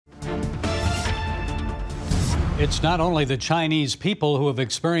It's not only the Chinese people who have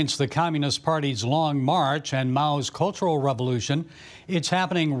experienced the Communist Party's Long March and Mao's Cultural Revolution. It's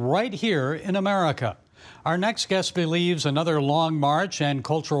happening right here in America. Our next guest believes another Long March and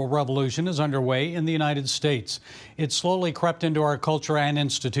Cultural Revolution is underway in the United States. It's slowly crept into our culture and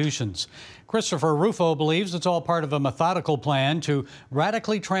institutions. Christopher Rufo believes it's all part of a methodical plan to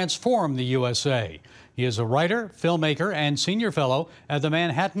radically transform the USA. He is a writer, filmmaker, and senior fellow at the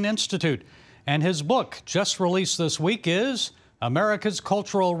Manhattan Institute. And his book, just released this week, is America's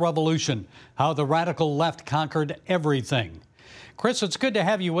Cultural Revolution: How the Radical Left Conquered Everything. Chris, it's good to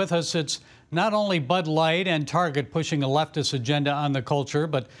have you with us. It's not only Bud Light and Target pushing a leftist agenda on the culture,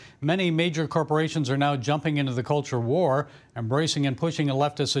 but many major corporations are now jumping into the culture war, embracing and pushing a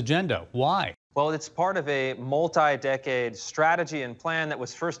leftist agenda. Why? Well, it's part of a multi-decade strategy and plan that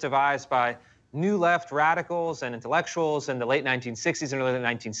was first devised by new left radicals and intellectuals in the late 1960s and early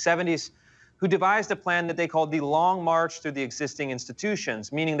 1970s, who devised a plan that they called the Long March through the existing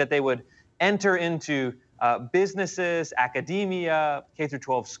institutions, meaning that they would enter into businesses, academia,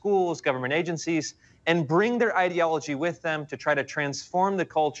 K-12 schools, government agencies, and bring their ideology with them to try to transform the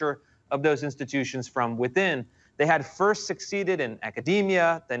culture of those institutions from within. They had first succeeded in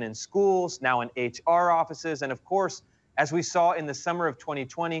academia, then in schools, now in HR offices, and of course, as we saw in the summer of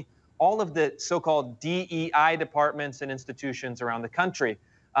 2020, all of the so-called DEI departments and institutions around the country.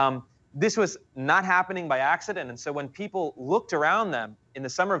 This was not happening by accident. And so when people looked around them in the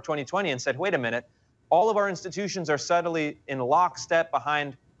summer of 2020 and said, wait a minute, all of our institutions are suddenly in lockstep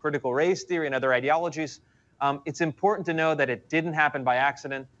behind critical race theory and other ideologies, it's important to know that it didn't happen by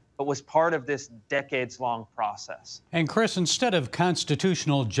accident, but was part of this decades-long process. And Chris, instead of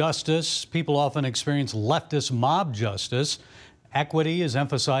constitutional justice, people often experience leftist mob justice. Equity is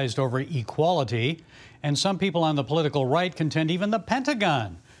emphasized over equality. And some people on the political right contend even the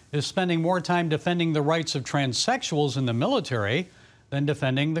Pentagon is spending more time defending the rights of transsexuals in the military than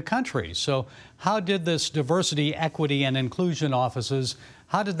defending the country. So how did this diversity, equity, and inclusion offices,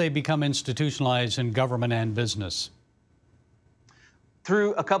 how did they become institutionalized in government and business?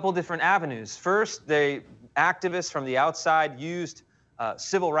 Through a couple different avenues. First, activists from the outside used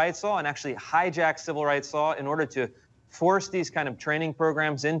civil rights law and actually hijacked civil rights law in order to force these kind of training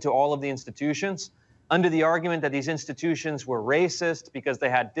programs into all of the institutions, under the argument that these institutions were racist because they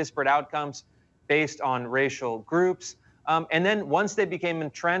had disparate outcomes based on racial groups. And then once they became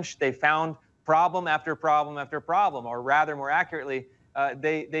entrenched, they found problem after problem after problem, or rather, more accurately,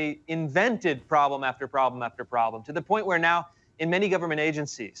 they invented problem after problem after problem, to the point where now in many government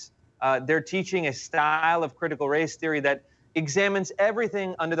agencies, they're teaching a style of critical race theory that examines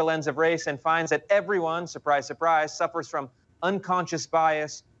everything under the lens of race and finds that everyone, surprise, surprise, suffers from unconscious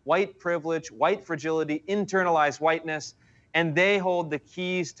bias, white privilege, white fragility, internalized whiteness, and they hold the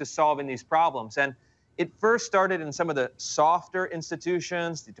keys to solving these problems. And it first started in some of the softer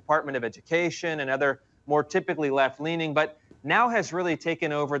institutions, the Department of Education and other more typically left-leaning, but now has really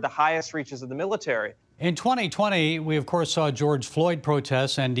taken over the highest reaches of the military. In 2020, we of course saw George Floyd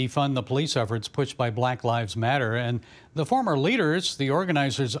protests and defund the police efforts pushed by Black Lives Matter. And the former leaders, the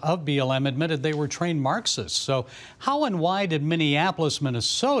organizers of BLM, admitted they were trained Marxists. So how and why did Minneapolis,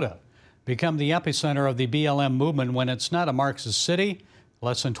 Minnesota become the epicenter of the BLM movement when it's not a Marxist city?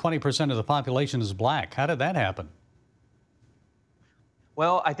 Less than 20% of the population is black. How did that happen?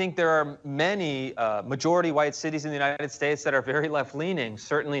 Well, I think there are many majority white cities in the United States that are very left-leaning.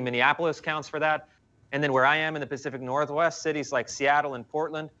 Certainly Minneapolis counts for that. And then where I am in the Pacific Northwest, cities like Seattle and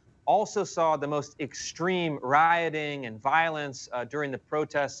Portland also saw the most extreme rioting and violence during the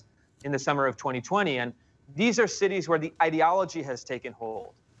protests in the summer of 2020. And these are cities where the ideology has taken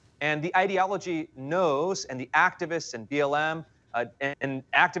hold. And the ideology knows, and the activists and BLM, and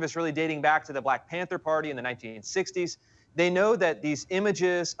activists really dating back to the Black Panther Party in the 1960s, they know that these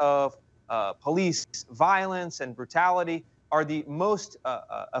images of police violence and brutality are the most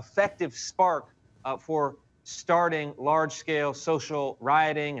effective spark for starting large-scale social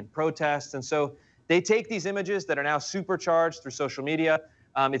rioting and protests. And so they take these images that are now supercharged through social media.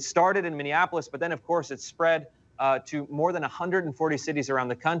 It started in Minneapolis, but then, of course, it spread to more than 140 cities around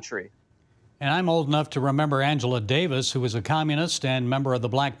the country. And I'm old enough to remember Angela Davis, who was a communist and member of the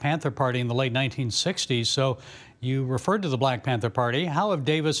Black Panther Party in the late 1960s. So you referred to the Black Panther Party. How have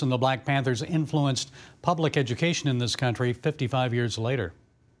Davis and the Black Panthers influenced public education in this country 55 years later?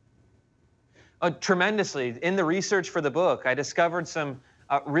 Tremendously. In the research for the book, I discovered some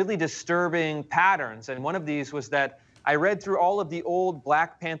really disturbing patterns. And one of these was that I read through all of the old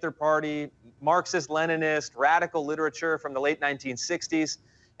Black Panther Party, Marxist-Leninist, radical literature from the late 1960s.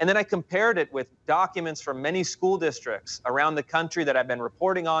 And then I compared it with documents from many school districts around the country that I've been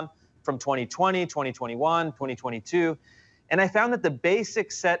reporting on from 2020, 2021, 2022. And I found that the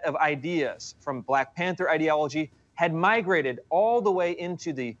basic set of ideas from Black Panther ideology had migrated all the way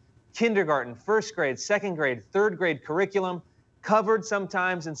into the kindergarten, first grade, second grade, third grade curriculum, covered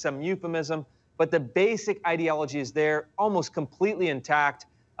sometimes in some euphemism, but the basic ideology is there, almost completely intact.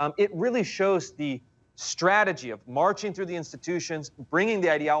 It really shows the strategy of marching through the institutions, bringing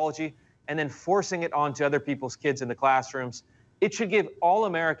the ideology, and then forcing it onto other people's kids in the classrooms. It should give all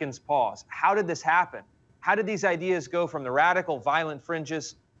Americans pause. How did this happen? How did these ideas go from the radical, violent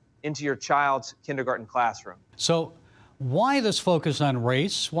fringes into your child's kindergarten classroom? So why this focus on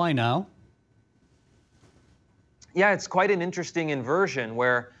race? Why now? Yeah, it's quite an interesting inversion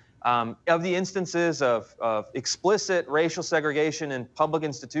where of the instances of explicit racial segregation in public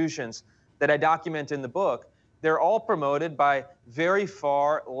institutions that I document in the book, they're all promoted by very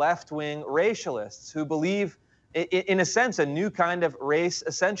far left-wing racialists who believe, in a sense, a new kind of race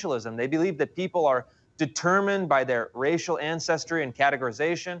essentialism. They believe that people are determined by their racial ancestry and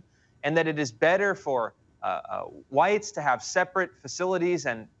categorization, and that it is better for whites to have separate facilities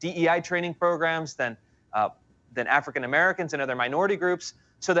and DEI training programs than African Americans and other minority groups,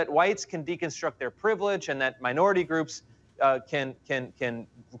 so that whites can deconstruct their privilege and that minority groups can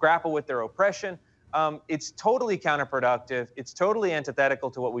grapple with their oppression. It's totally counterproductive. It's totally antithetical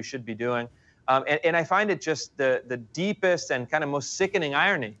to what we should be doing. And I find it just the deepest and kind of most sickening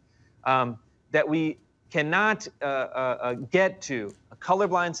irony that we cannot get to a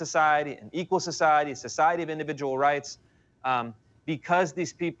colorblind society, an equal society, a society of individual rights, because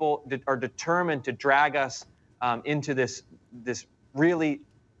these people are determined to drag us into this really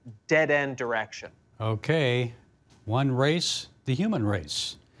dead-end direction. Okay. One race, the human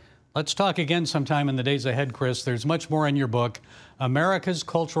race. Let's talk again sometime in the days ahead, Chris. There's much more in your book, America's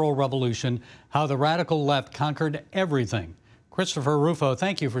Cultural Revolution, How the Radical Left Conquered Everything. Christopher Rufo,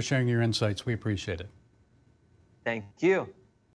 thank you for sharing your insights. We appreciate it. Thank you.